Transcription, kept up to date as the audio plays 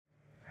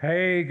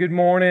Hey, good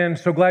morning.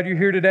 So glad you're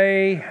here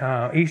today.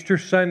 Easter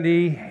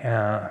Sunday,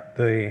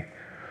 the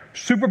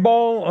Super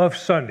Bowl of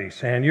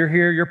Sundays. And you're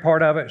here, you're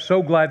part of it.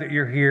 So glad that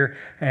you're here.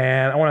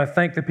 And I want to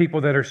thank the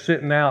people that are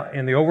sitting out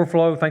in the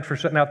overflow. Thanks for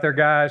sitting out there,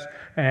 guys,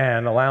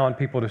 and allowing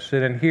people to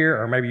sit in here.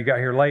 Or maybe you got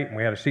here late and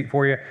we had a seat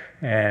for you.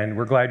 And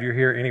we're glad you're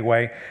here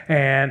anyway.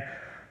 And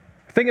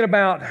thinking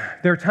about,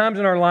 there are times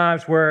in our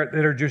lives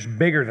that are just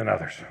bigger than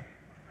others.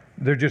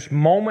 They're just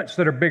moments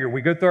that are bigger.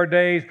 We go through our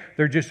days,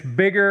 they're just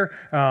bigger.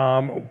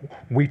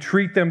 We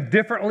treat them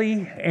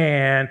differently.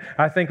 And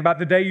I think about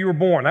the day you were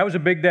born. That was a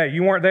big day.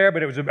 You weren't there,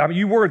 but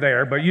you were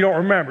there, but you don't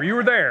remember. You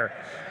were there.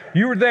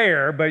 You were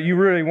there, but you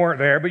really weren't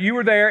there. But you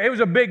were there. It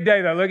was a big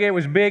day, though. Look, it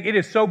was big. It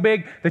is so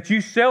big that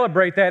you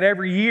celebrate that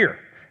every year.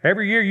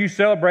 Every year you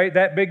celebrate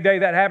that big day,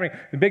 that happening.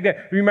 The big day.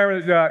 You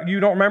remember? You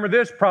don't remember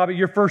this? Probably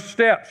your first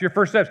steps.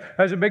 That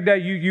was a big day.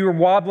 You were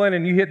wobbling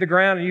and you hit the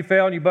ground and you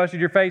fell and you busted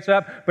your face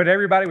up. But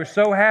everybody was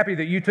so happy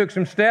that you took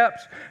some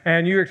steps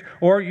and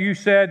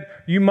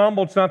you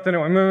mumbled something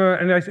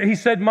and he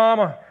said,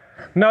 "Mama."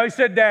 No, he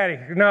said, "Daddy."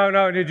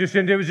 No.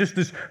 It was just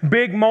this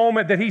big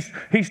moment that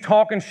he's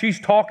talking. She's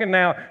talking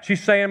now.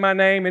 She's saying my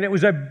name, and it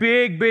was a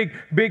big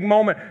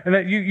moment. And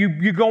that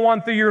you go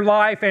on through your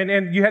life,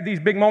 and you have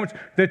these big moments.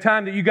 The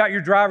time that you got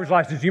your driver's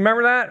license, you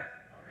remember that?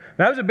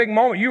 That was a big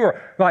moment. You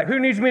were like, "Who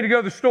needs me to go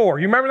to the store?"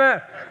 You remember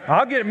that?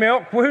 "I'll get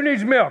milk." "Well, who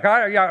needs milk?"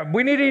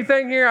 "We need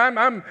anything here?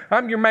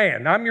 I'm your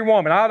man. I'm your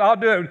woman. I'll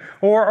do it."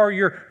 Or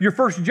your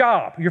first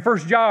job,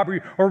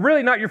 or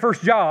really not your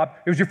first job.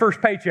 It was your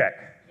first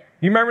paycheck.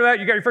 You remember that?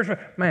 You got your first one.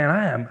 Man,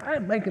 I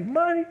am making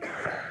money.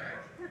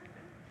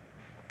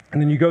 And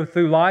then you go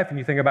through life and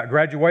you think about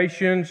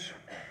graduations,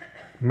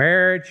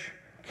 marriage,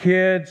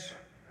 kids,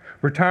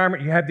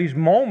 retirement. You have these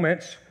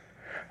moments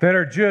that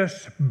are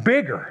just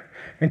bigger.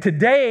 And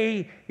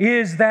today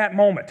is that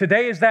moment.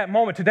 Today is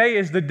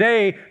the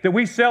day that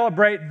we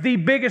celebrate the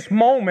biggest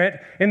moment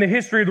in the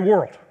history of the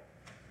world.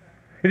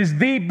 It is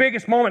the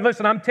biggest moment.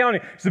 Listen, I'm telling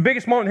you, it's the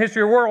biggest moment in the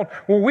history of the world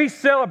where we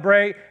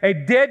celebrate a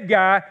dead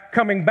guy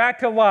coming back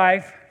to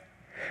life.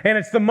 And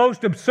it's the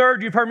most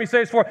absurd, you've heard me say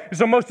this before, it's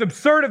the most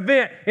absurd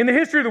event in the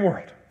history of the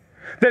world.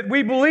 That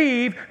we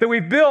believe that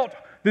we've built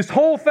this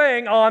whole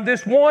thing on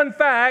this one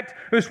fact,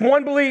 this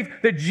one belief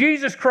that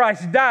Jesus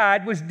Christ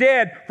died, was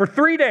dead for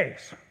 3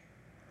 days,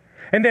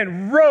 and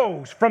then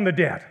rose from the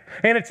dead.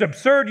 And it's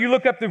absurd. You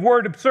look up the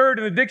word absurd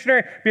in the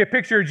dictionary, be a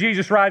picture of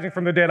Jesus rising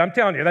from the dead. I'm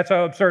telling you, that's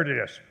how absurd it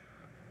is.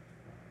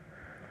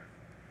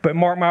 But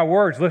mark my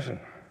words, listen,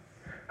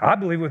 I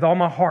believe with all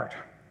my heart.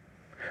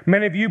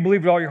 Many of you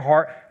believe with all your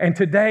heart. And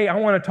today I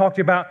want to talk to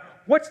you about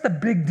what's the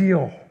big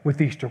deal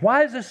with Easter?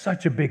 Why is this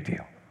such a big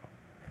deal?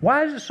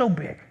 Why is it so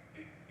big?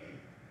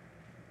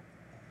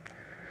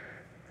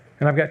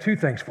 And I've got two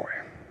things for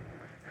you.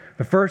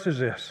 The first is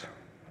this.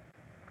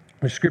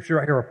 The scripture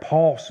right here where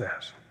Paul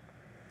says,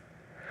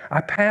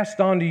 "I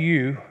passed on to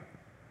you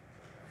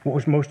what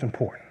was most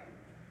important."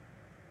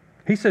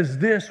 He says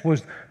this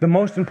was the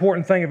most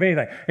important thing of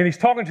anything. And he's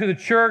talking to the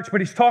church,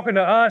 but he's talking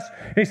to us.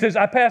 And he says,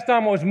 "I passed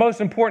on what was most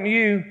important to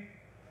you."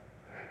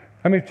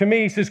 To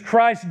me, he says,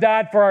 Christ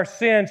died for our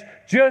sins,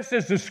 just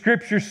as the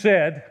scripture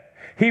said.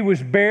 He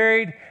was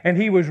buried and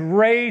he was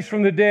raised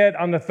from the dead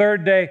on the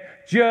third day,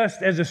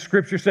 just as the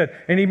scripture said.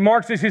 And he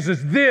marks this, he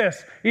says,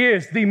 this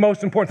is the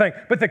most important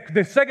thing. But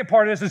the second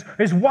part of this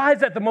is why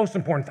is that the most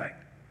important thing?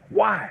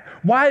 Why?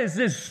 Why is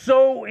this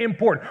so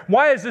important?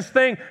 Why is this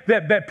thing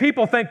that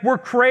people think we're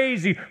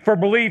crazy for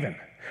believing?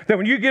 That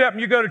when you get up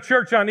and you go to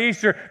church on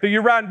Easter, that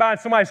you're riding by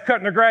and somebody's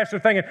cutting their grass, they're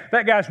thinking,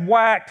 that guy's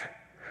whacked.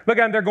 Look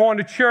at them, they're going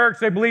to church,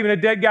 they believe in a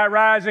dead guy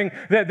rising,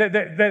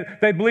 that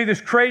they believe this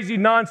crazy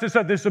nonsense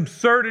of this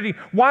absurdity.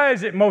 Why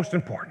is it most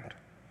important?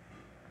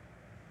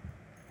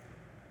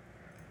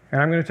 And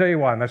I'm going to tell you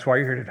why, and that's why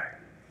you're here today.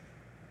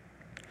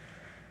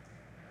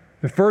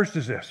 The first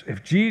is this: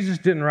 if Jesus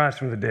didn't rise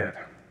from the dead,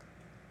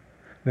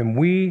 then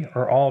we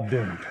are all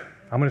doomed.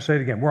 I'm going to say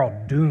it again. We're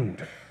all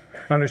doomed.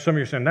 I know some of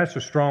you are saying, that's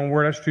a strong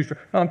word, that's too strong.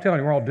 No, I'm telling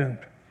you, we're all doomed.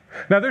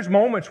 Now, there's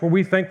moments where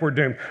we think we're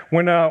doomed.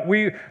 When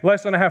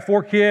Leslie and I have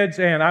 4 kids,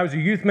 and I was a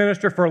youth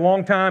minister for a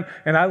long time,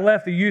 and I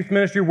left the youth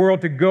ministry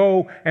world to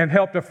go and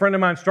help a friend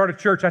of mine start a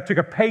church. I took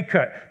a pay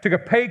cut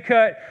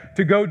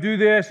to go do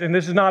this, and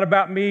this is not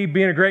about me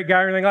being a great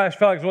guy or anything like that. I just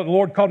felt like it's what the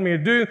Lord called me to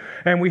do.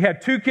 And we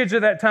had 2 kids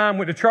at that time,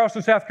 went to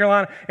Charleston, South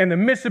Carolina. In the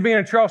midst of being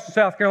in Charleston,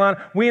 South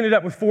Carolina, we ended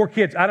up with 4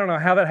 kids. I don't know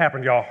how that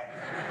happened, y'all.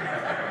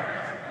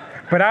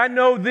 But I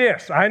know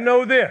this,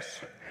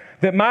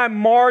 that my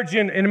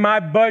margin in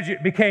my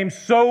budget became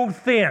so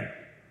thin.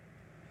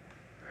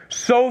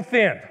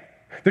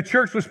 The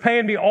church was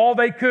paying me all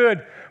they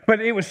could, but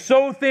it was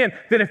so thin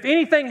that if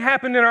anything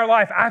happened in our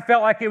life, I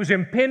felt like it was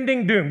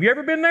impending doom. You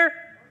ever been there?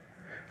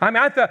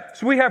 I thought,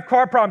 so we have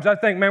car problems. I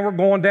think, man, we're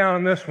going down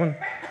on this one.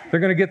 They're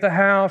going to get the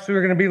house.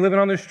 We're going to be living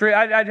on the street.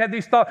 I had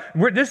these thoughts.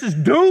 This is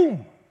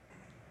doom.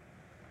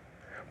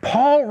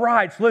 Paul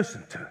writes,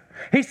 listen to it.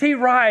 He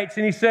writes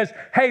and he says,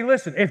 hey,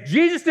 listen, if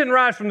Jesus didn't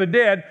rise from the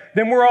dead,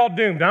 then we're all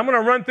doomed. And I'm going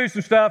to run through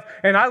some stuff,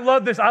 and I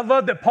love this. I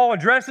love that Paul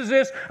addresses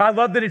this. I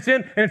love that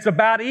and it's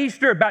about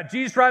Easter, about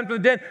Jesus rising from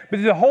the dead.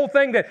 But the whole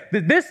thing that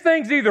this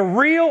thing's either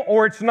real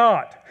or it's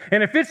not.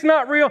 And if it's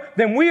not real,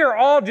 then we are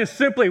all just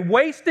simply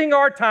wasting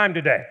our time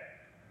today.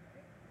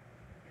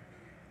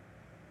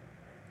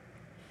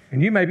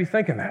 And you may be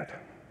thinking that.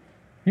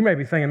 You may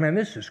be thinking, man,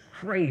 this is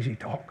crazy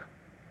talk.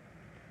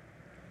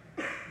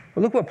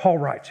 But look what Paul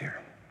writes here.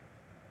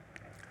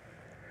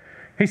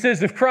 He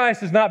says, if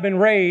Christ has not been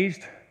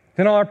raised,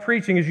 then all our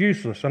preaching is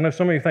useless. I know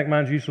some of you think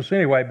mine's useless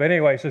anyway, but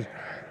anyway, he says,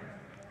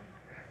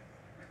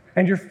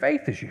 and your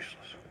faith is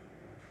useless.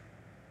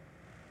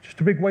 Just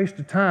a big waste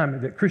of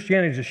time, that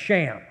Christianity is a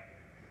sham.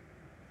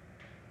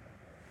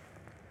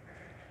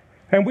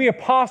 And we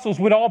apostles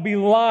would all be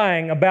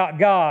lying about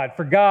God,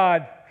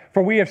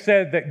 for we have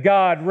said that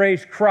God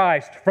raised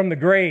Christ from the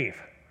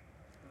grave.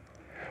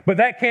 But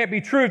that can't be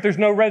true if there's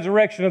no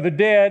resurrection of the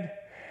dead.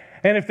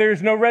 And if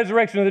there's no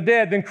resurrection of the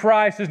dead, then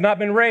Christ has not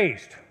been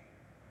raised.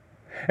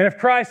 And if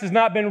Christ has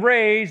not been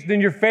raised,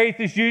 then your faith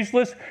is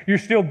useless. You're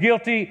still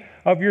guilty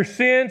of your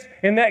sins.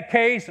 In that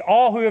case,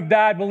 all who have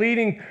died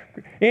believing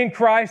in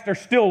Christ are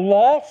still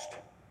lost.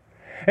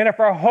 And if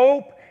our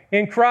hope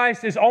in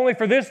Christ is only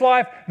for this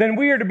life, then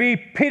we are to be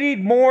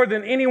pitied more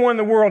than anyone in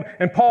the world.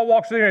 And Paul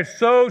walks in there and it's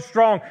so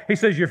strong. He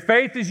says, your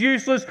faith is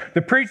useless.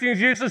 The preaching is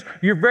useless.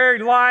 Your very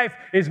life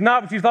is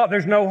not what you thought.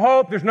 There's no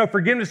hope. There's no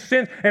forgiveness of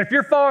sins. And if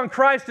you're following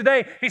Christ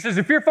today, he says,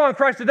 if you're following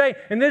Christ today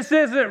and this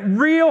isn't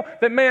real,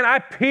 then man, I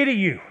pity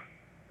you.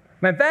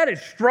 Man, that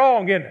is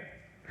strong, isn't it?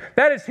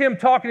 That is him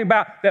talking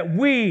about that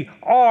we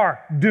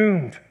are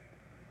doomed.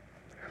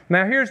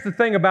 Now, here's the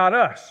thing about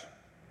us.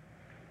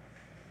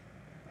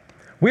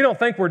 We don't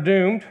think we're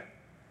doomed.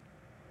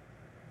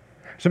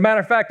 As a matter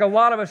of fact, a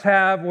lot of us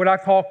have what I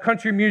call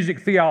country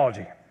music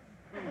theology.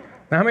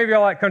 Now, how many of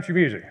y'all like country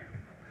music?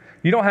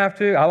 You don't have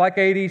to. I like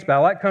 80s, but I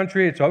like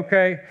country. It's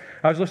okay.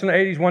 I was listening to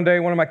 80s one day.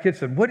 One of my kids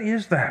said, what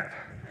is that?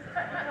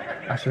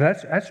 I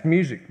said, that's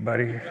music,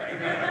 buddy.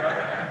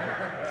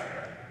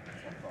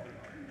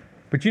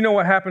 But you know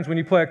what happens when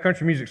you play a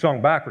country music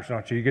song backwards,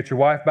 don't you? You get your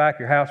wife back,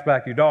 your house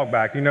back, your dog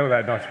back. You know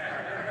that, don't you?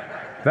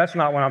 That's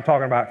not what I'm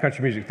talking about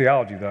country music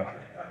theology, though.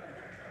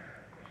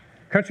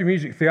 Country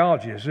music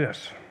theology is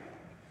this.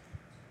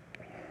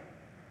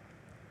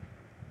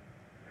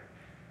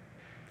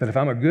 That if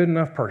I'm a good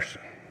enough person,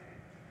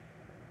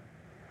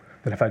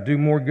 that if I do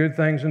more good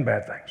things than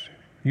bad things,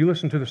 you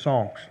listen to the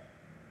songs,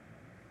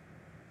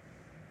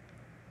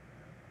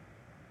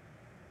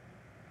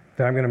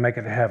 that I'm going to make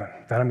it to heaven,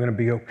 that I'm going to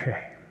be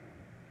okay.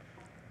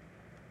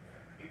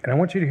 And I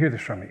want you to hear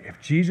this from me. If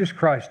Jesus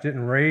Christ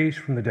didn't raise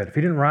from the dead, if he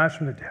didn't rise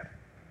from the dead,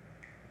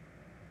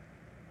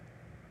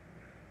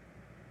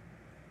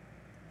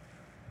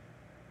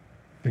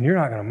 then you're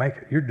not going to make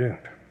it. You're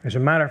doomed. As a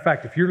matter of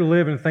fact, if you're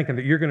living thinking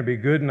that you're going to be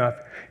good enough,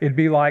 it'd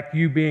be like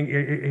you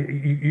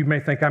may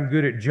think I'm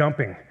good at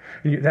jumping.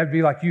 That'd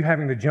be like you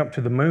having to jump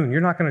to the moon.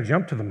 You're not going to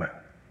jump to the moon.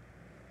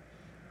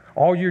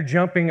 All your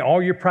jumping,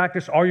 all your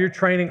practice, all your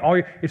training,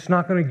 it's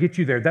not going to get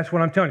you there. That's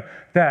what I'm telling you.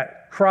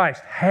 That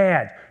Christ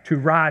had to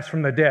rise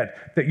from the dead.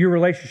 That your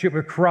relationship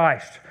with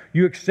Christ,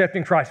 you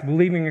accepting Christ,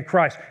 believing in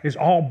Christ, is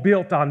all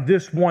built on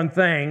this one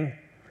thing,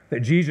 that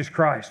Jesus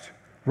Christ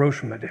rose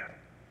from the dead.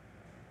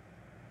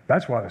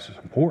 That's why this is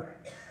important.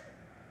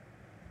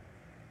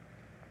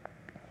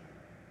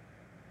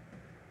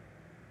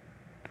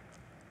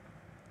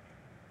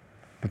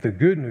 But the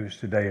good news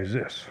today is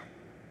this.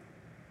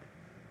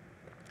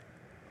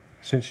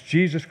 Since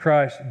Jesus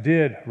Christ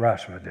did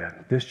rise from the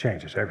dead, this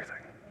changes everything.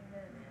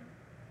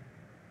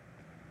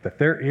 That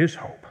there is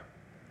hope.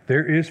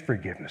 There is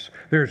forgiveness.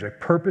 There's a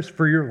purpose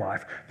for your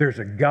life. There's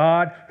a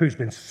God who's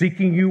been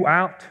seeking you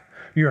out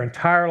your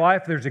entire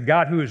life. There's a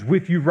God who is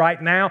with you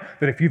right now,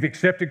 that if you've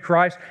accepted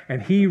Christ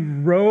and he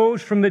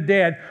rose from the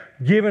dead,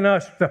 giving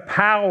us the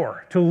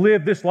power to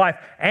live this life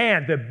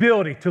and the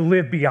ability to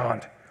live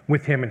beyond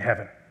with him in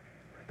heaven.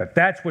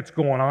 That's what's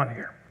going on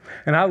here.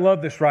 And I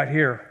love this right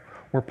here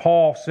where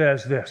Paul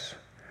says this,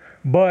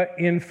 but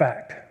in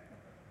fact,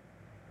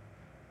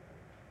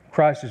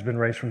 Christ has been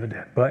raised from the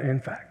dead, but in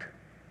fact.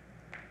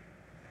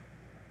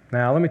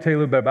 Now, let me tell you a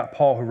little bit about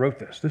Paul who wrote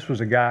this. This was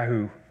a guy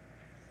who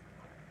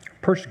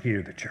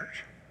persecuted the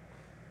church.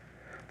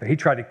 That he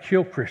tried to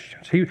kill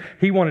Christians.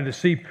 He wanted to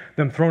see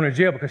them thrown in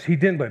jail because he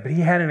didn't believe. But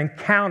he had an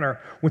encounter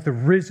with the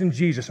risen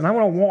Jesus. And I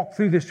want to walk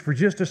through this for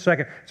just a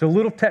second. It's a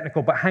little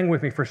technical, but hang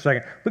with me for a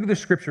second. Look at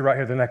this scripture right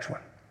here, the next one.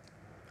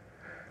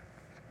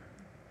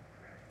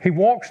 He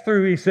walks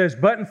through, he says,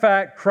 but in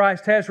fact,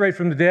 Christ has raised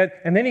from the dead.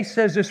 And then he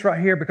says this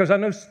right here, because I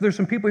know there's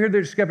some people here that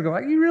are skeptical.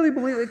 Like, you really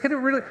believe it? Could it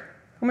really?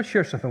 I'm going to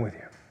share something with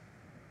you.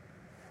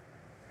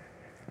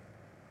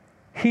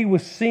 He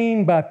was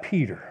seen by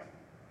Peter,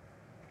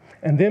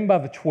 and then by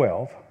the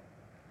 12.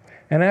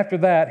 And after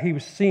that, he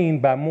was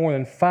seen by more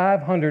than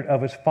 500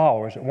 of his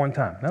followers at one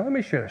time. Now, let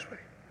me share this with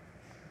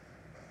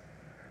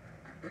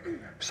you.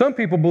 Some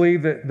people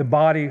believe that the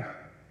body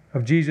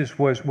of Jesus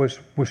was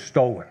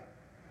stolen.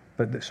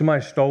 but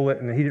somebody stole it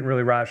and he didn't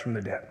really rise from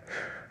the dead.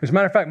 As a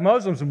matter of fact,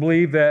 Muslims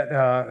believe that,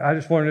 I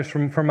just learned this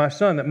from my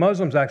son, that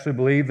Muslims actually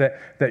believe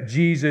that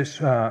Jesus,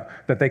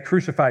 that they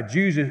crucified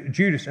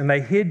Judas and they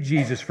hid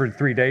Jesus for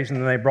 3 days and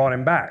then they brought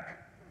him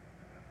back.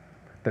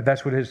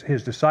 That's what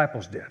his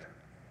disciples did.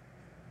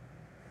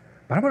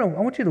 But I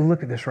want you to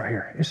look at this right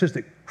here. It says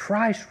that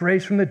Christ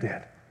raised from the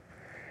dead.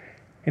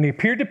 And he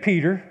appeared to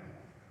Peter,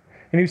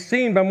 and he was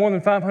seen by more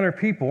than 500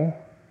 people.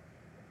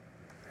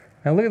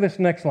 Now look at this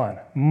next line.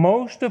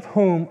 Most of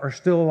whom are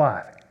still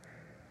alive.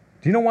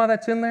 Do you know why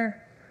that's in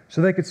there?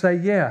 So they could say,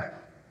 yeah.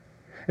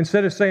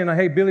 Instead of saying,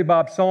 hey, Billy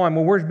Bob saw him.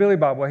 Well, where's Billy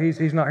Bob? Well, he's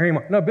not here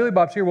anymore. No, Billy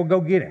Bob's here. We'll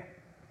go get him.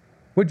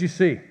 What'd you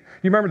see?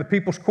 You remember the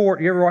People's Court?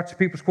 You ever watch the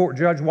People's Court,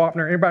 Judge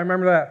Wapner? Anybody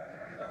remember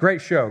that?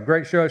 Great show.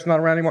 It's not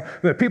around anymore.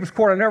 The People's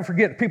Court, I'll never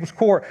forget the People's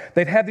Court.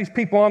 They'd have these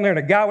people on there, and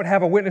a guy would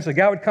have a witness. A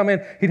guy would come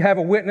in, he'd have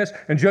a witness,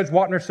 and Judge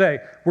Wapner would say,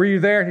 were you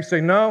there? And he'd say,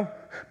 no.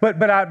 But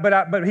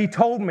he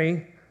told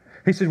me.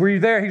 He said, were you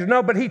there? He said,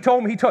 no, but he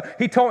told me.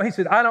 He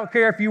said, I don't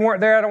care if you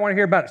weren't there. I don't want to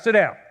hear about it. Sit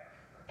down.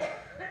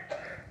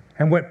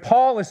 And what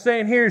Paul is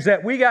saying here is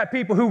that we got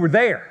people who were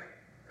there,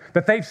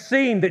 that they've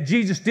seen that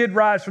Jesus did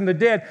rise from the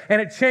dead,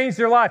 and it changed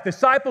their life.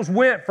 Disciples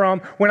went from,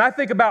 when I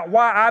think about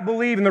why I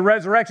believe in the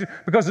resurrection,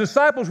 because the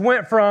disciples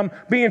went from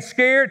being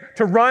scared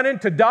to running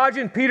to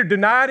dodging. Peter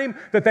denied him,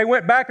 that they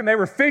went back and they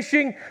were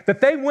fishing,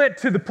 that they went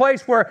to the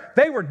place where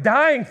they were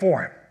dying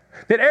for him.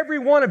 That every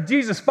one of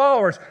Jesus'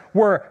 followers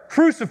were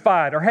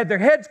crucified or had their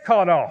heads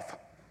cut off,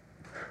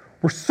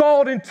 were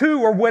sawed in two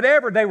or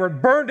whatever. They were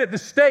burned at the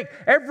stake.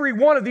 Every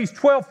one of these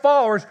 12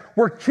 followers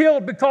were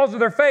killed because of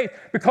their faith,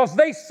 because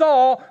they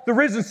saw the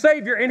risen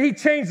Savior and He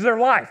changed their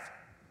life.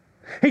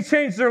 He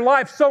changed their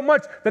life so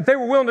much that they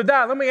were willing to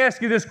die. Let me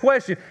ask you this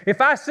question. If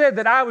I said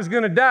that I was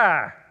going to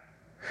die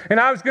and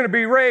I was going to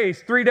be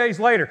raised 3 days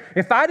later,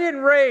 if I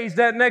didn't raise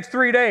that next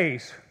 3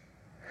 days,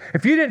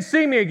 if you didn't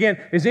see me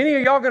again, is any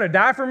of y'all going to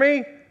die for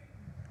me?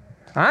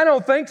 I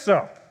don't think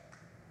so.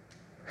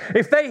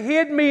 If they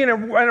hid me in a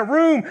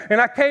room and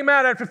I came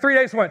out after 3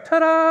 days and went,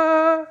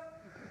 ta-da,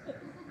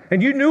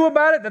 and you knew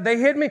about it, that they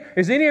hid me,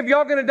 is any of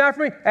y'all going to die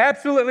for me?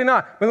 Absolutely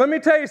not. But let me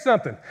tell you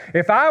something.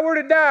 If I were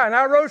to die and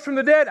I rose from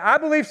the dead, I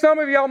believe some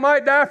of y'all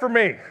might die for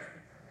me.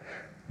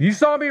 You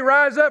saw me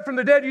rise up from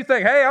the dead, you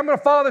think, hey, I'm going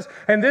to follow this.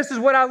 And this is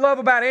what I love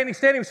about Andy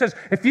Stanley, who says,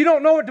 if you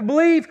don't know what to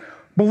believe,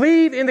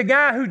 believe in the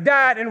guy who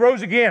died and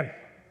rose again.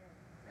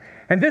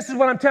 And this is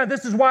what I'm telling you.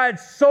 This is why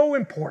it's so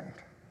important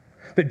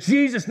that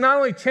Jesus not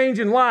only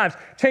changing the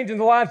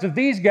lives of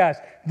these guys,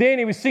 then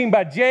He was seen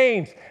by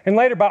James and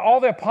later by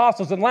all the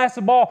apostles. And last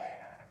of all,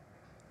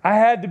 I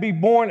had to be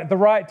born at the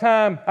right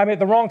time. At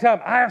the wrong time.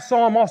 I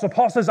saw Him also.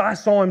 Paul says, I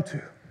saw Him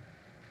too.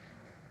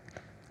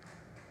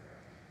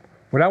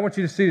 What I want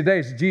you to see today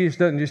is Jesus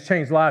doesn't just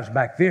change lives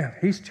back then.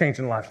 He's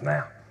changing lives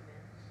now.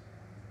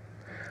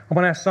 I'm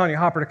going to ask Sonia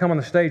Hopper to come on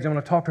the stage. I'm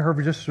going to talk to her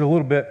for just a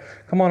little bit.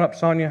 Come on up,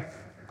 Sonia.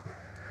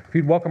 If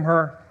you'd welcome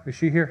her. Is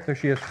she here? There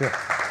she is. Yeah.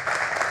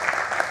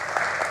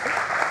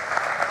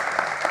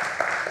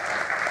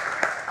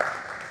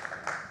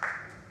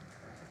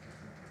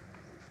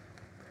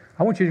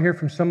 I want you to hear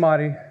from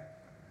somebody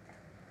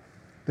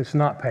that's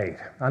not paid.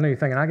 I know you're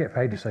thinking, I get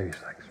paid to say these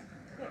things.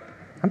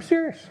 I'm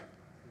serious.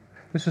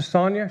 This is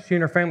Sonia. She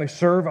and her family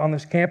serve on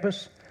this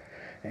campus.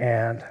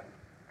 And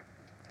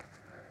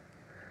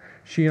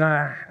she and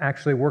I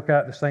actually work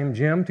out at the same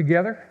gym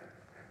together.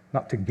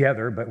 Not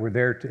together, but we're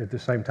there at the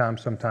same time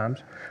sometimes.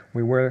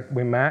 We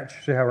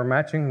match. See how we're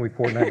matching? We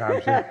coordinate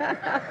times.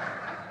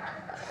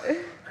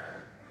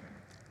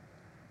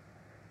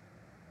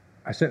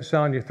 I sent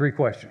Sonia 3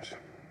 questions.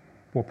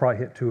 We'll probably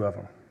hit 2 of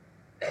them.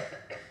 The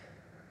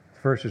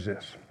first is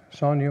this.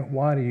 Sonia,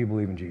 why do you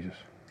believe in Jesus?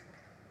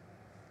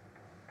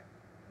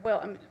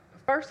 Well,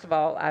 first of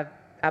all,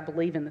 I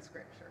believe in the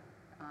Scripture.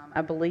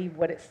 I believe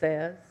what it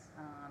says.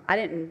 I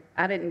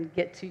didn't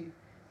get to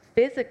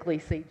physically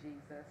see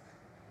Jesus,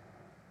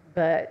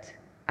 but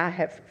I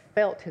have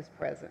felt His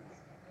presence.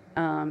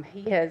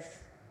 He has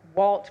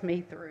walked me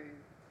through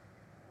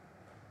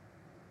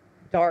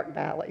dark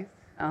valleys.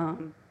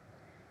 And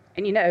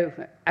you know,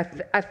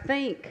 I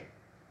think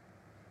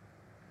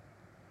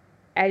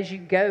as you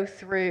go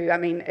through,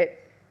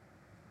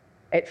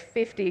 at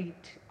 50,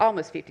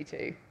 almost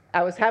 52,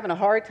 I was having a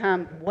hard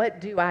time.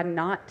 What do I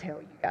not tell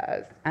you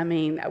guys?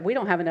 We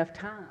don't have enough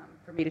time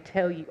for me to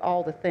tell you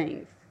all the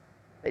things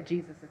that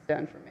Jesus has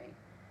done for me.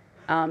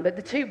 But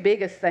the 2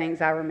 biggest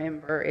things I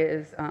remember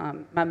is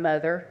my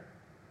mother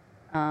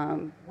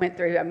went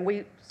through,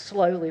 we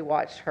slowly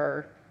watched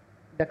her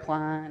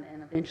decline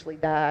and eventually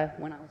die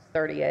when I was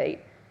 38.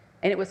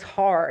 And it was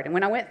hard. And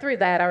when I went through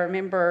that, I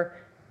remember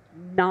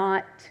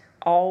not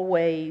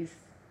always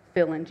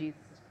feeling Jesus'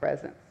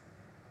 presence.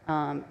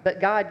 But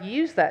God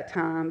used that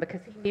time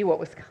because He knew what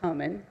was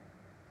coming.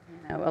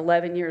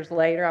 11 years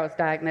later, I was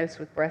diagnosed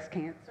with breast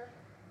cancer.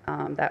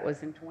 That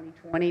was in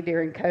 2020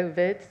 during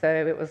COVID.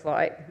 So it was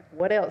like,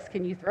 what else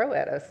can you throw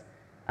at us?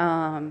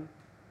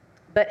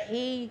 But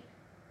He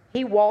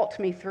walked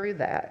me through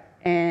that.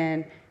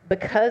 And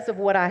because of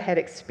what I had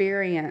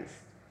experienced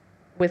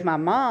with my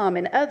mom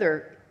and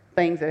other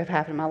things that have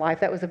happened in my life,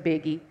 that was a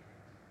biggie.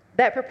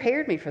 That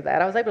prepared me for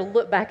that. I was able to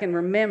look back and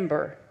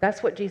remember,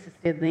 that's what Jesus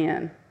did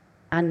then.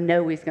 I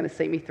know he's going to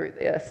see me through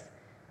this.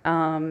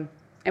 And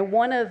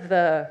one of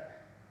the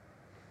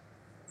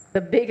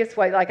biggest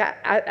ways, like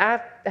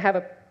I have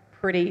a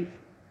pretty,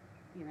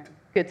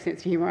 good sense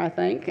of humor, I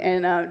think,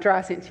 and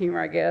dry sense of humor,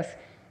 I guess.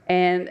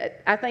 And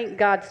I think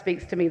God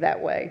speaks to me that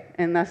way,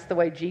 and that's the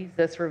way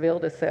Jesus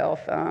revealed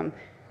himself.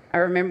 I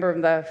remember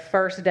the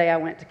first day I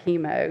went to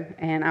chemo,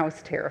 and I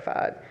was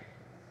terrified.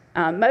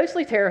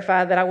 Mostly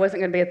terrified that I wasn't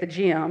going to be at the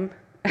gym,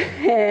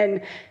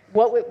 and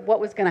what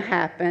was going to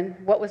happen,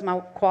 what was my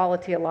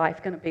quality of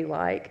life going to be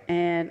like.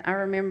 And I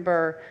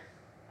remember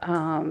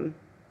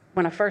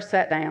when I first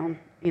sat down,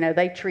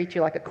 they treat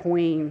you like a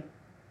queen,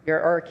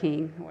 or a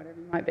king, whatever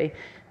you might be,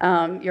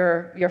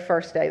 your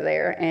first day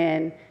there.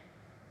 And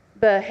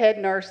the head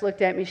nurse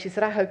looked at me. She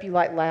said, "I hope you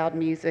like loud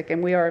music."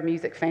 And we are a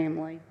music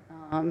family.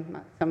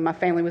 Some of my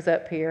family was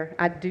up here.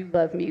 I do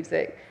love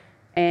music.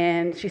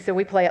 And she said,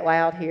 "We play it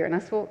loud here." And I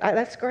said, "Well,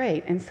 that's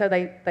great." And so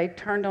they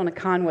turned on a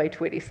Conway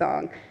Twitty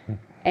song.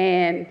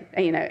 And,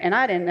 and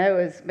I didn't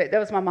know, but that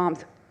was my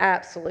mom's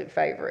absolute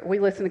favorite. We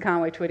listened to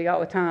Conway Twitty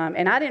all the time.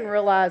 And I didn't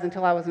realize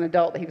until I was an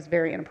adult that he was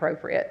very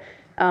inappropriate.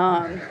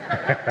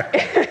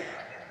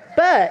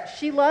 But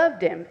she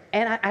loved him.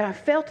 And I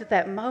felt at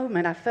that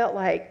moment, I felt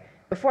like,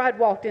 before I'd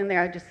walked in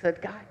there, I just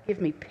said, "God,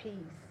 give me peace."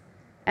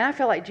 And I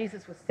felt like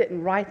Jesus was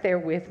sitting right there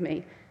with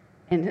me.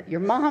 And your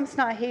mom's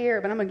not here,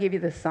 but I'm going to give you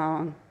this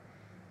song.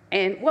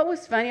 And what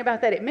was funny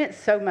about that, it meant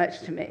so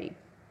much to me,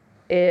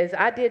 is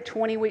I did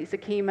 20 weeks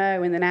of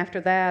chemo, and then after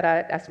that,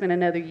 I spent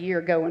another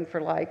year going for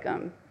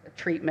a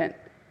treatment.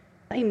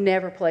 They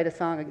never played a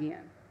song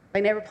again. They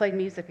never played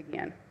music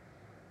again.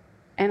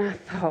 And I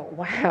thought,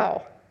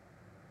 wow.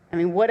 I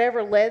mean,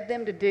 whatever led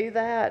them to do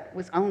that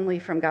was only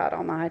from God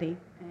Almighty.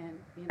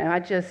 And,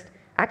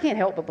 I can't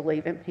help but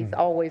believe him. He's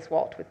always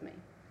walked with me.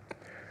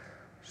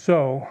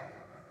 So,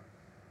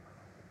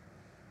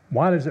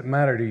 why does it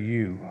matter to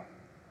you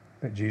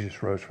that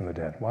Jesus rose from the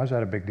dead? Why is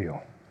that a big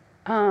deal?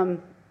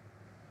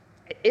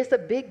 It's a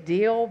big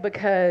deal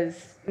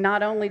because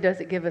not only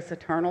does it give us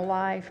eternal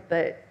life,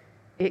 but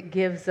it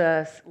gives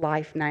us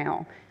life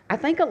now. I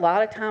think a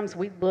lot of times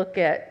we look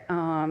at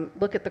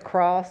the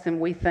cross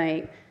and we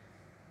think,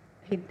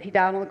 he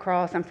died on the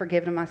cross, I'm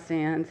forgiven of my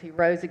sins. He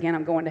rose again,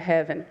 I'm going to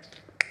heaven.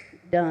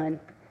 Done.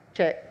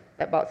 Check.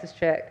 That box is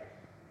checked.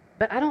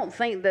 But I don't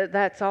think that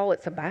that's all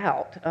it's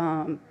about.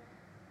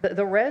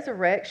 The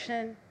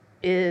resurrection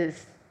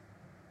is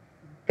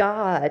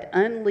God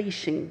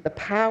unleashing the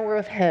power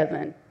of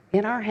heaven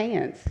in our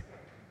hands.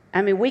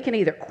 I mean, we can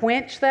either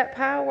quench that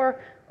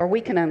power or we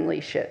can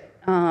unleash it.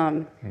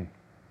 And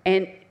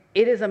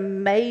it is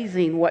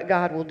amazing what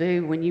God will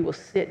do when you will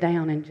sit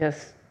down and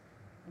just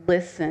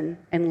listen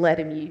and let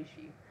him use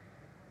you.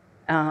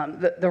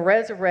 The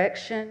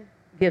resurrection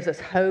gives us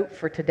hope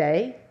for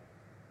today.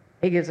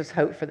 It gives us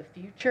hope for the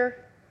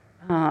future.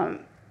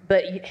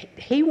 But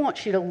he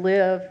wants you to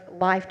live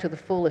life to the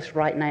fullest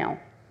right now.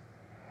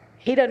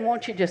 He doesn't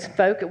want you to just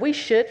focus. We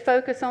should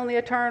focus on the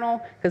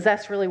eternal because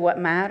that's really what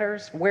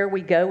matters. Where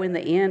we go in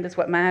the end is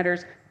what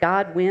matters.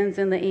 God wins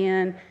in the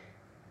end.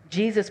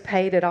 Jesus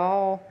paid it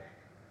all.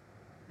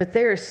 But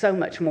there is so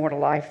much more to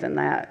life than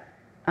that.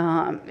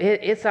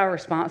 It's our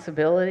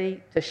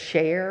responsibility to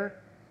share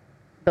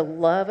the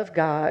love of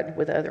God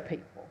with other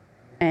people.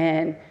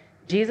 And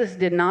Jesus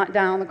did not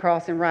die on the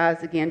cross and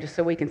rise again just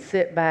so we can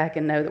sit back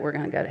and know that we're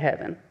going to go to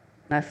heaven.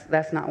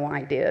 That's not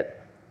why he did.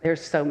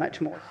 There's so much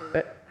more to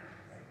it.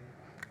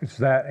 It's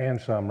that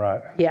and some,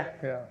 right? Yeah.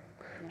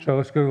 So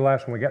let's go to the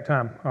last one. We got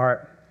time. All right.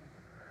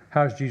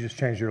 How has Jesus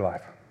changed your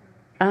life?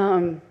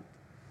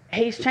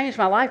 He's changed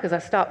my life because I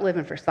stopped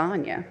living for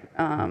Sonia.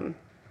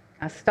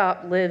 I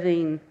stopped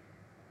living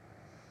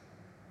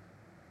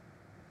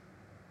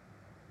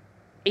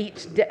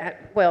each day.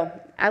 Well,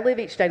 I live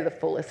each day to the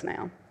fullest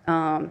now.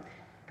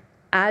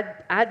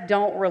 I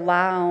don't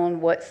rely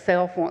on what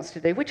self wants to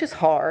do, which is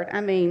hard.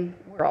 I mean,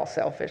 we're all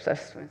selfish.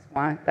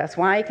 That's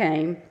why he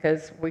came,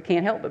 because we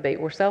can't help but be.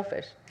 We're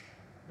selfish.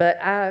 But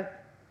I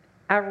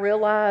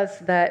realize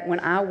that when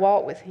I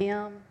walk with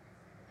him,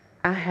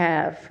 I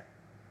have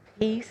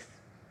peace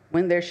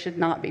when there should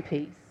not be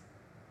peace.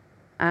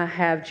 I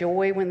have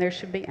joy when there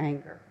should be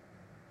anger.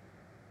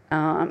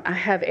 I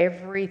have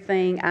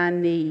everything I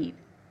need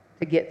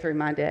to get through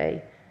my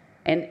day.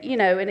 And,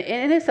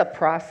 and it's a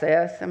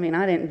process. I mean,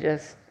 I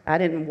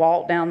didn't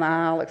walk down the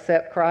aisle,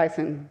 accept Christ,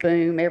 and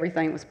boom,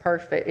 everything was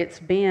perfect. It's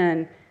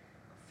been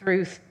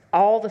through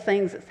all the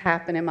things that's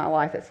happened in my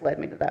life that's led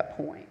me to that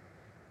point.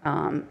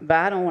 But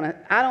I don't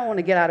want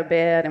to get out of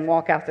bed and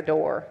walk out the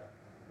door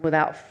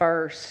without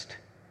first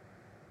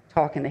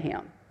talking to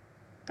him.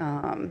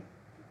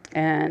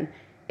 And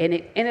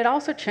it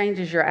also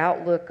changes your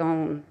outlook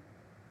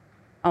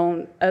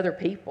on other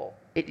people.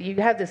 You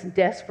have this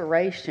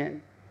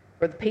desperation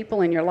for the people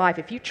in your life.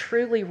 If you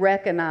truly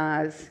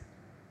recognize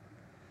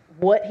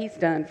what he's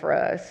done for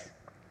us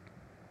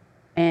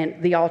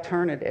and the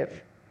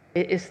alternative,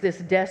 It's this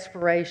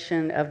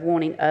desperation of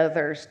wanting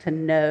others to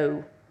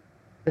know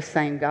the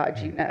same God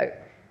you know.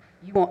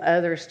 You want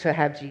others to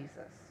have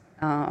Jesus.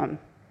 And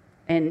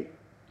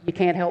you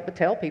can't help but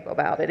tell people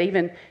about it.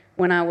 Even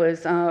when I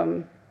was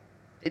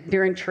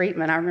during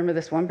treatment, I remember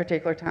this one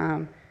particular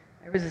time,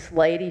 there was this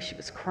lady, she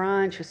was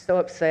crying, she was so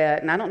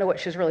upset, and I don't know what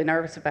she was really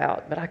nervous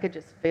about, but I could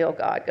just feel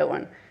God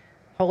going,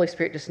 Holy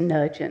Spirit just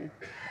nudging,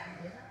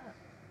 get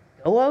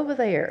up, go over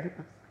there. I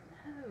was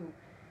like, no.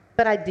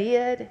 But I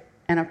did,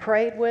 and I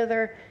prayed with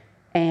her,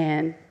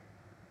 and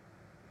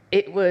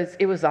it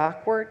was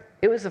awkward.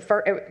 It was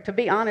to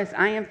be honest,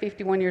 I am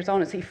 51 years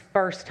old. It's the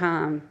first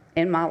time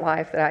in my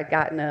life that I'd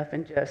gotten up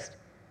and just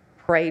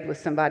prayed with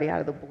somebody out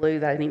of the blue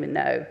that I didn't even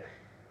know.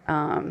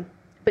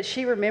 But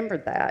she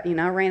remembered that.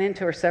 I ran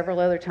into her several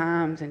other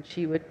times, and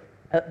she would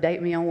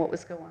update me on what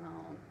was going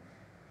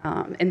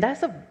on. And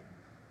that's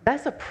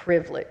a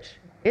privilege.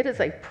 It is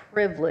a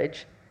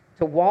privilege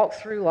to walk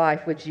through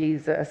life with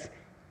Jesus,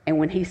 and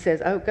when he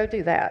says, oh, go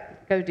do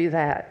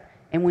that,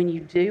 and when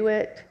you do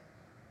it,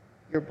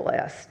 you're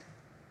blessed.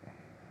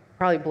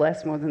 Probably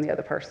blessed more than the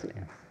other person is.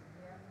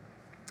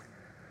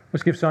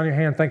 Let's give Sonia a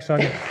hand. Thanks,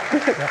 Sonia. Yeah.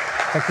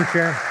 Thanks for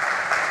sharing.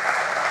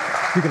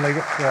 You can leave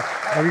it.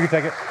 Yeah. Or you can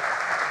take it.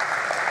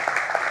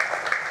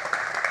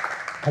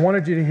 I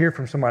wanted you to hear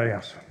from somebody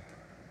else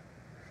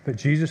that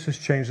Jesus has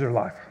changed their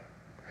life.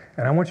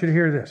 And I want you to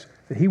hear this,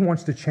 that he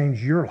wants to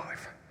change your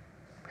life.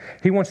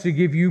 He wants to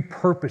give you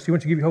purpose. He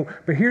wants to give you hope.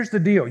 But here's the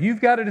deal. You've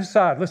got to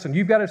decide. Listen,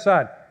 you've got to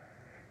decide,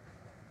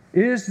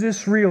 is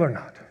this real or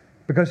not?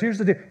 Because here's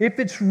the deal. If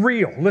it's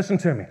real, listen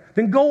to me,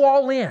 then go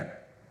all in.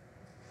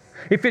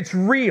 If it's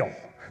real,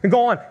 then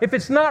go on. If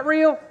it's not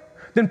real,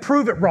 then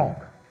prove it wrong.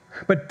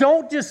 But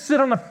don't just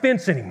sit on the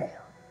fence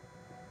anymore.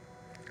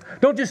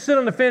 Don't just sit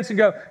on the fence and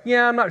go,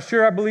 yeah, I'm not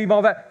sure I believe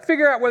all that.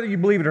 Figure out whether you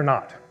believe it or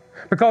not.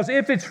 Because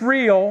if it's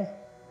real,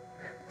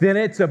 then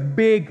it's a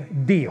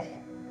big deal.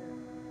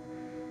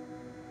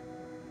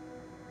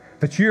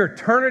 That your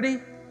eternity,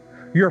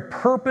 your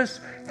purpose,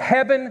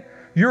 heaven,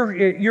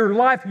 your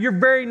life, your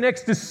very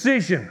next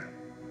decision,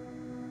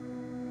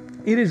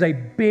 it is a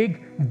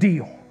big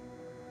deal.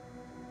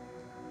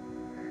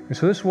 And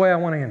so this is the way I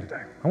want to end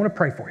today. I want to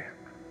pray for you.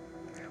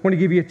 I want to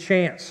give you a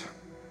chance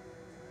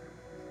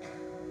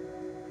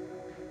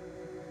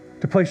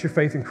to place your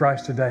faith in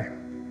Christ today.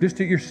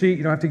 Just at your seat,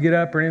 you don't have to get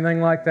up or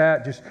anything like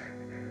that.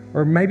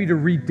 Or maybe to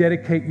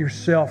rededicate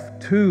yourself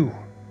to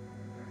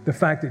the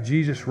fact that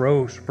Jesus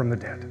rose from the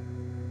dead.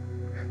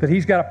 That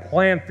he's got a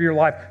plan for your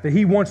life, that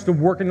he wants to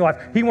work in your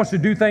life. He wants to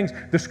do things,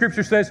 the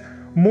scripture says,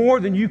 more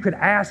than you could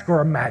ask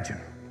or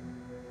imagine.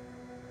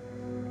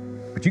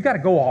 But you got to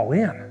go all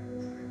in.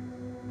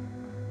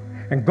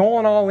 And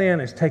going all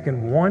in is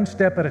taking one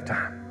step at a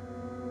time.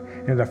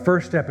 And the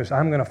first step is,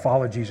 I'm going to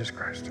follow Jesus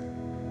Christ. So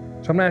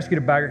I'm going to ask you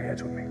to bow your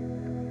heads with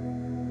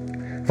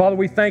me. Father,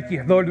 we thank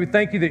you. Lord, we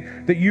thank you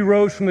that you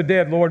rose from the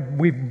dead. Lord,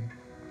 we've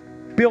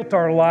built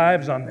our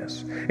lives on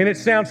this. And it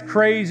sounds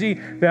crazy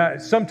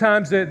that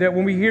sometimes that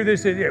when we hear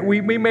this, we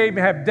may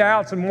have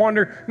doubts and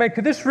wonder, man,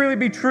 could this really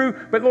be true?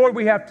 But Lord,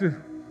 we have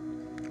to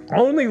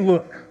only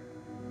look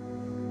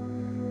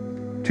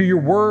to your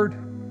word,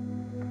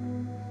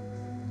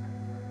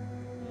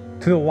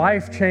 to the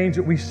life change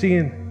that we see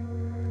in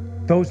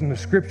those in the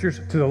scriptures,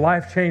 to the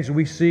life change that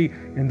we see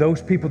in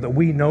those people that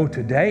we know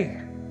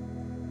today.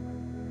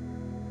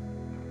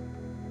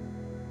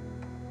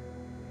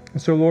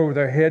 And so, Lord, with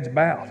our heads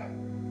bowed,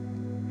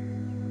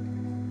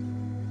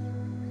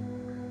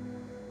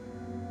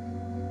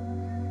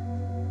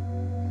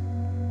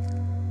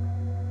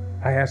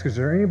 I ask, is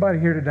there anybody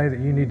here today that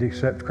you need to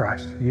accept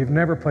Christ? You've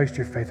never placed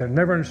your faith, I've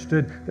never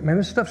understood that, man,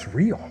 this stuff's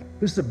real.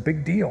 This is a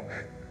big deal.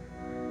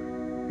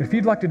 If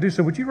you'd like to do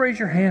so, would you raise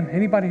your hand?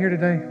 Anybody here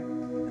today?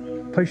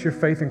 Place your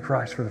faith in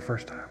Christ for the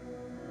first time.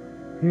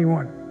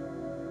 Anyone?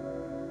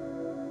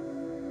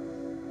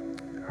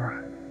 All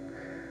right.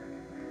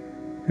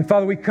 And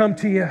Father, we come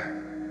to you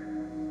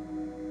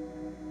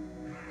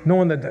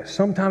knowing that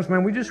sometimes,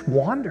 man, we just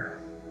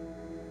wander.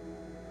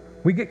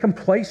 We get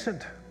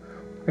complacent.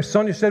 As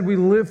Sonia said, we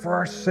live for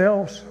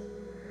ourselves.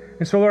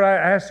 And so, Lord, I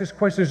ask this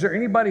question. Is there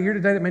anybody here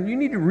today that, man, you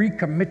need to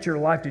recommit your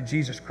life to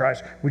Jesus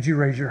Christ? Would you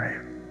raise your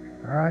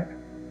hand? All right?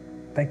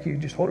 Thank you.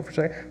 Just hold it for a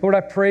second. Lord,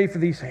 I pray for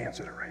these hands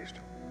that are raised.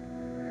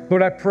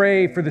 Lord, I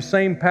pray for the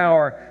same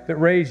power that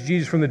raised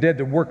Jesus from the dead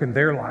to work in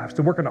their lives,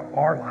 to work in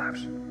our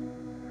lives.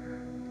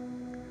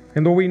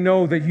 And Lord, we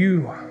know that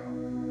you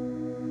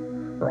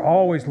are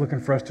always looking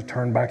for us to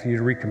turn back to you,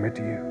 to recommit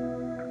to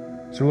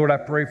you. So, Lord, I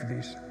pray for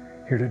these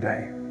here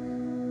today.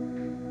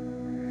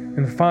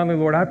 And finally,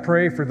 Lord, I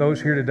pray for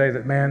those here today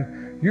that,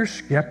 man, you're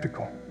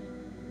skeptical.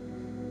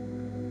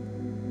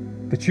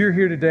 That you're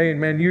here today and,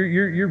 man,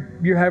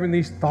 you're having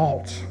these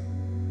thoughts.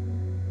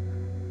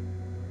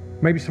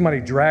 Maybe somebody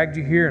dragged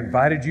you here,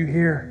 invited you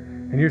here,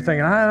 and you're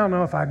thinking, I don't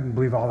know if I can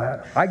believe all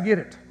that. I get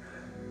it.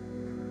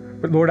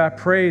 But Lord, I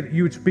pray that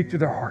you would speak to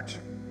their hearts.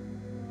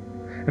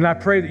 And I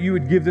pray that you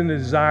would give them the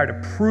desire to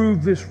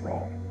prove this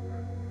wrong.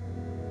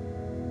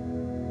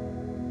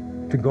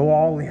 To go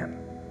all in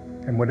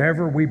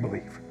whatever we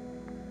believe.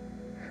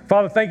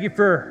 Father, thank you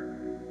for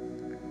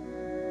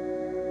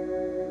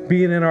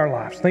being in our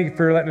lives. Thank you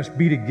for letting us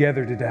be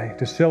together today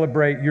to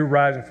celebrate your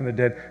rising from the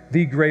dead,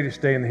 the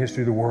greatest day in the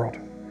history of the world,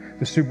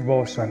 the Super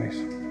Bowl of Sundays.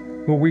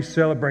 Lord, we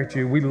celebrate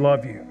you. We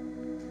love you.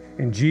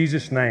 In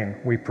Jesus' name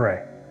we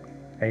pray.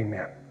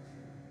 Amen.